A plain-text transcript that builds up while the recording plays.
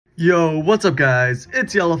Yo, what's up guys?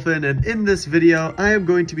 It's Yellowfin, and in this video, I am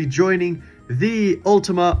going to be joining the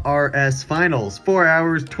Ultima RS Finals. 4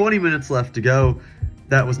 hours, 20 minutes left to go.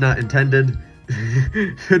 That was not intended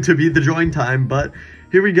to be the join time, but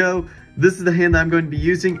here we go. This is the hand I'm going to be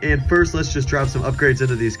using, and first let's just drop some upgrades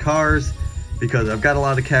into these cars, because I've got a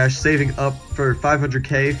lot of cash saving up for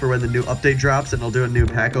 500k for when the new update drops, and I'll do a new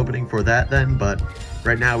pack opening for that then, but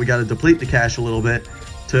right now we gotta deplete the cash a little bit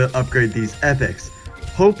to upgrade these epics.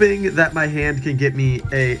 Hoping that my hand can get me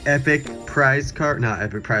an epic prize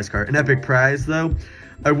though.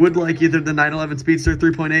 I would like either the 911 Speedster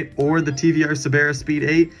 3.8 or the TVR Sabera Speed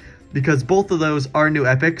 8, because both of those are new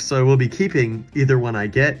epics, so I will be keeping either one I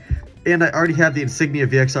get. And I already have the Insignia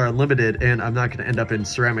VXR Unlimited, and I'm not going to end up in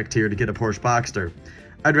Ceramic tier to get a Porsche Boxster.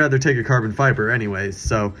 I'd rather take a Carbon Fiber anyways,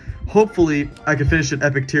 so hopefully I can finish an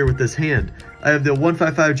epic tier with this hand. I have the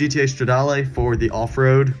 155 GTA Stradale for the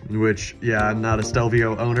off-road, which, yeah, I'm not a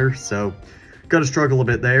Stelvio owner, so gotta struggle a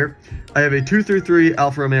bit there. I have a 233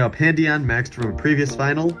 Alfa Romeo Pandion maxed from a previous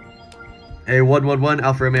final, a 111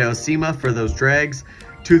 Alfa Romeo Sima for those drags,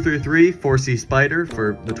 233 4C Spider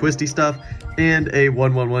for the twisty stuff, and a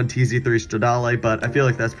 111 TZ3 Stradale, but I feel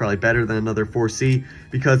like that's probably better than another 4C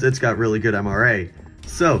because it's got really good MRA.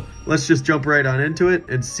 So let's just jump right on into it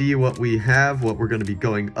and see what we have, what we're going to be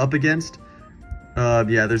going up against.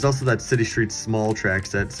 Yeah, there's also that City Street small track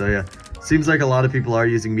set, so yeah, seems like a lot of people are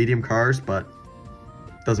using medium cars, but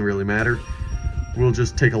doesn't really matter. We'll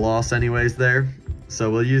just take a loss anyways there. So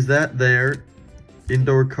we'll use that there.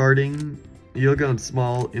 Indoor karting, you'll go in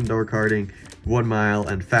small, indoor karting, 1 mile,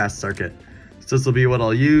 and fast circuit. So this will be what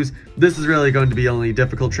I'll use. This is really going to be the only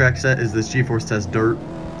difficult track set is this G-Force Test Dirt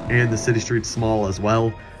and the City Street small as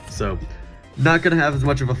well. So not going to have as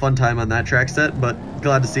much of a fun time on that track set, but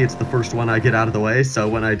glad to see it's the first one I get out of the way. So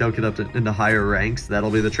when I don't get up into higher ranks,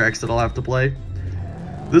 that'll be the tracks that I'll have to play.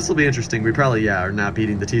 This will be interesting. We probably, yeah, are not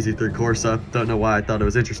beating the TZ3 Corsa. Don't know why I thought it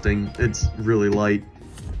was interesting. It's really light.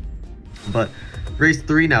 But race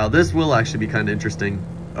 3 now. This will actually be kind of interesting.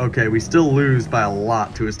 Okay, we still lose by a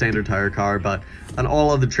lot to a standard tire car, but on all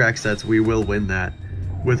other track sets, we will win that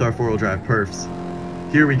with our 4-wheel drive perfs.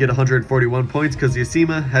 Here we get 141 points because the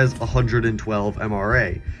Acima has 112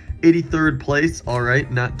 MRA. 83rd place, all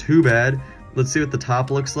right, not too bad. Let's see what the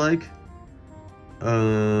top looks like.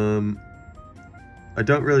 I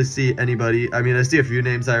don't really see anybody. I mean, I see a few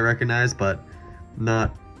names I recognize, but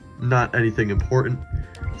not anything important.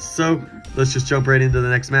 So let's just jump right into the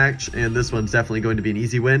next match, and this one's definitely going to be an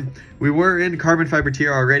easy win. We were in Carbon Fiber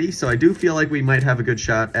tier already, so I do feel like we might have a good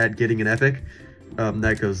shot at getting an epic.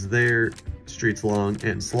 That goes there, streets long,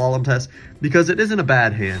 and slalom test, because it isn't a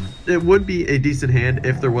bad hand. It would be a decent hand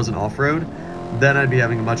if there was an off-road. Then I'd be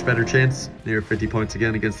having a much better chance, near 50 points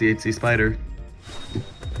again against the 8C Spider.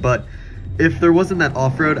 But if there wasn't that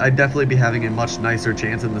off-road, I'd definitely be having a much nicer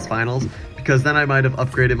chance in this finals, because then I might have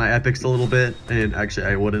upgraded my epics a little bit, and actually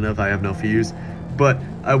I wouldn't have, I have no fuse, but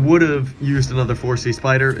I would have used another 4C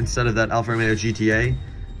Spider instead of that Alfa Romeo GTA,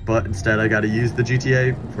 but instead I got to use the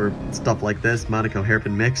GTA for stuff like this, Monaco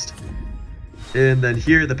Hairpin Mixed. And then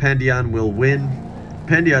here the Pandion will win.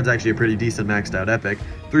 Pandion's actually a pretty decent maxed out epic.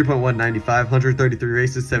 3.195, 133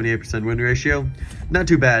 races, 78% win ratio. Not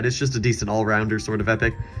too bad, it's just a decent all-rounder sort of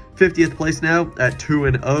epic. 50th place now at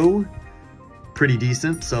 2-0. Pretty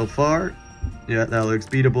decent so far. Yeah, that looks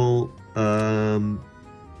beatable.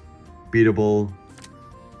 Beatable.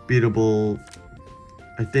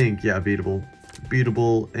 I think, yeah, beatable.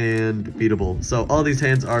 Beatable and beatable. So all these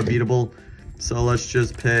hands are beatable. So let's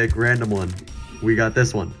just pick random one. We got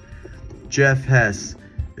this one. Jeff Hess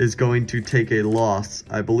is going to take a loss,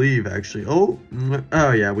 I believe, actually. Oh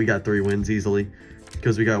yeah, we got 3 wins easily.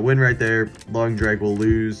 Because we got win right there. Long drag will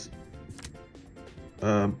lose.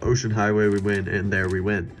 Ocean Highway we win, and there we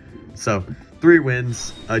win. So 3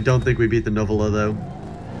 wins. I don't think we beat the Novola though.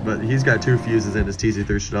 But he's got 2 fuses in his TZ3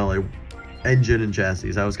 Stradale. Engine and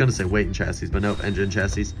chassis. I was going to say weight and chassis, but nope, engine and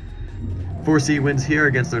chassis. 4C wins here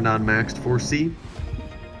against their non-maxed 4C.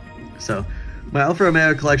 So my Alfa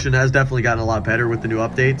Romeo collection has definitely gotten a lot better with the new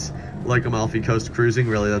updates, like Amalfi Coast Cruising.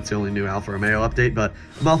 Really, that's the only new Alfa Romeo update, but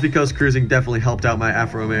Amalfi Coast Cruising definitely helped out my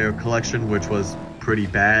Alfa Romeo collection, which was pretty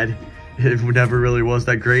bad. It never really was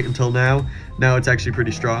that great until now. Now it's actually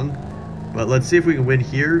pretty strong. But let's see if we can win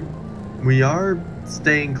here. We are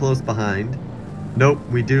staying close behind. Nope,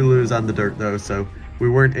 we do lose on the dirt though, so we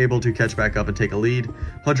weren't able to catch back up and take a lead.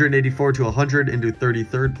 184 to 100 into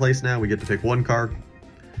 33rd place now. We get to pick 1 car.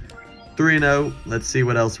 3-0. Let's see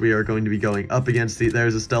what else we are going to be going up against.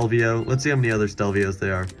 There's a Stelvio. Let's see how many other Stelvios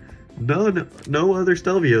there are. No other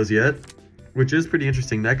Stelvios yet, which is pretty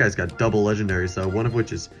interesting. That guy's got double legendaries, so one of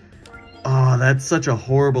which is Oh, that's such a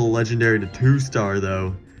horrible legendary to 2-star,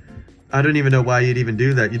 though. I don't even know why you'd even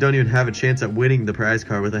do that. You don't even have a chance at winning the prize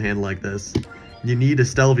car with a hand like this. You need a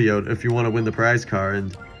Stelvio if you want to win the prize car,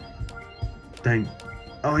 and... Dang.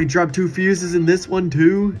 Oh, he dropped 2 fuses in this one,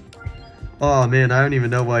 too? Oh, man, I don't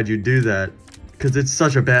even know why'd you do that. Because it's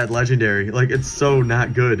such a bad legendary. Like, it's so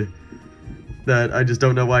not good. That I just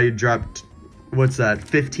don't know why you dropped... What's that?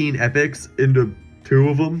 15 epics into 2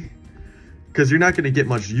 of them? Because you're not going to get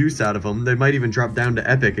much use out of them. They might even drop down to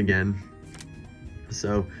epic again.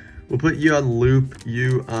 So, we'll put you on loop,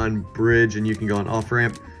 you on bridge, and you can go on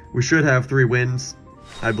off-ramp. We should have 3 wins,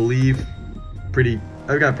 I believe.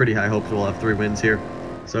 I've got pretty high hopes we'll have 3 wins here.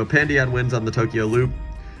 So, Pandion wins on the Tokyo loop.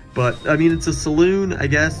 But, I mean, it's a saloon, I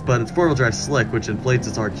guess, but it's 4-wheel drive slick, which inflates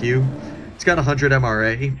its RQ. It's got 100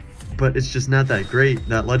 MRA, but it's just not that great,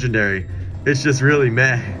 that legendary. It's just really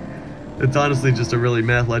meh. It's honestly just a really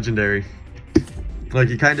meh legendary. Like,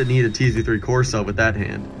 you kind of need a TZ3 Corso with that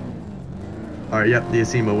hand. Alright, yep, the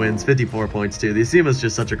Asima wins. 54 points, too. The Asima's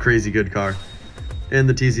just such a crazy good car. And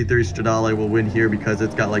the TZ3 Stradale will win here because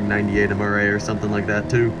it's got, like, 98 MRA or something like that,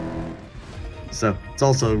 too. So, it's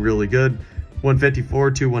also really good.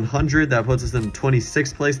 154 to 100. That puts us in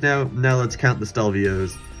 26th place now. Now let's count the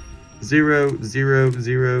Stelvios. 0, 0,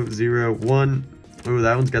 0, 0, 1. Oh,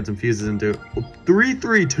 that one's got some fuses into it.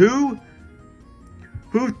 332?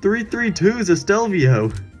 Who 332 is a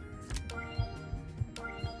Stelvio?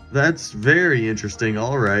 That's very interesting,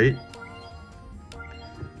 alright.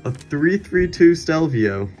 A 332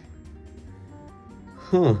 Stelvio.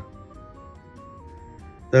 Huh.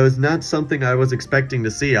 That was not something I was expecting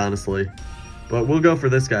to see, honestly. But we'll go for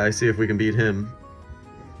this guy, see if we can beat him.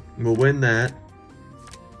 We'll win that.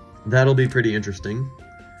 That'll be pretty interesting.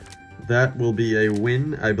 That will be a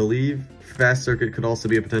win, I believe. Fast Circuit could also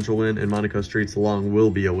be a potential win, and Monaco Streets Long will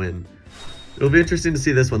be a win. It'll be interesting to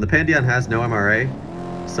see this one. The Pandion has no MRA,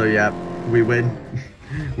 so yeah, we win.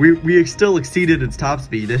 we still exceeded its top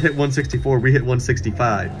speed. It hit 164, we hit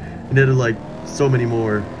 165, and it had like so many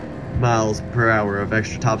more miles per hour of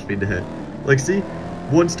extra top speed to hit. Like, see,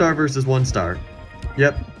 1 star versus 1 star.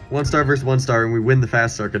 Yep, 1 star versus 1 star, and we win the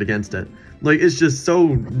Fast Circuit against it. Like, it's just so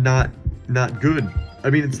not good. I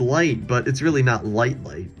mean, it's light, but it's really not light.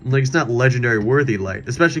 Like, it's not legendary worthy light,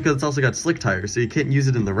 especially because it's also got slick tires, so you can't use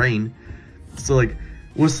it in the rain. So, like,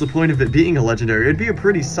 what's the point of it being a legendary? It'd be a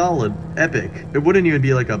pretty solid epic. It wouldn't even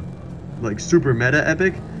be like a, super meta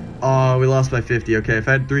epic. Oh, we lost by 50. Okay, if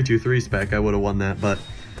I had 323 spec, I would have won that, but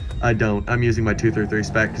I don't. I'm using my 233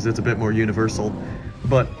 spec because it's a bit more universal.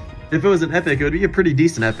 But if it was an epic, it would be a pretty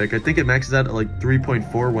decent epic. I think it maxes out at like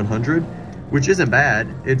 3.4 100. Which isn't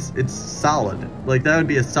bad. It's solid. Like, that would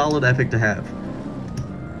be a solid epic to have.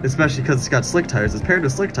 Especially because it's got slick tires. It's paired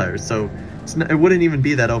with slick tires, so it wouldn't even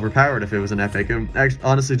be that overpowered if it was an epic. It would actually,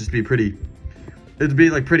 honestly just be pretty... It'd be,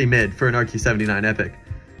 like, pretty mid for an RQ79 epic.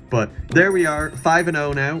 But there we are,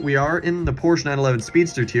 5-0 now. We are in the Porsche 911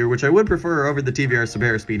 Speedster tier, which I would prefer over the TVR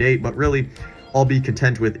Subaru Speed 8, but really, I'll be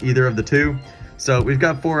content with either of the two. So, we've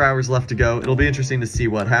got 4 hours left to go. It'll be interesting to see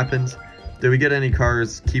what happens. Did we get any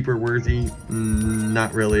cars keeper worthy?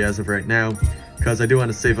 Not really as of right now, because I do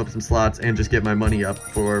want to save up some slots and just get my money up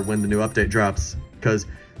for when the new update drops, because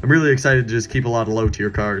I'm really excited to just keep a lot of low tier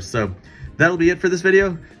cars. So that'll be it for this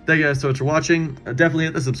video. Thank you guys so much for watching. Definitely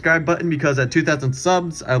hit the subscribe button, because at 2,000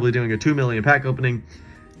 subs, I'll be doing a 2 million pack opening.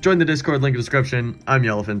 Join the Discord, link in the description. I'm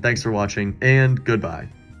Yellowfin. Thanks for watching, and goodbye.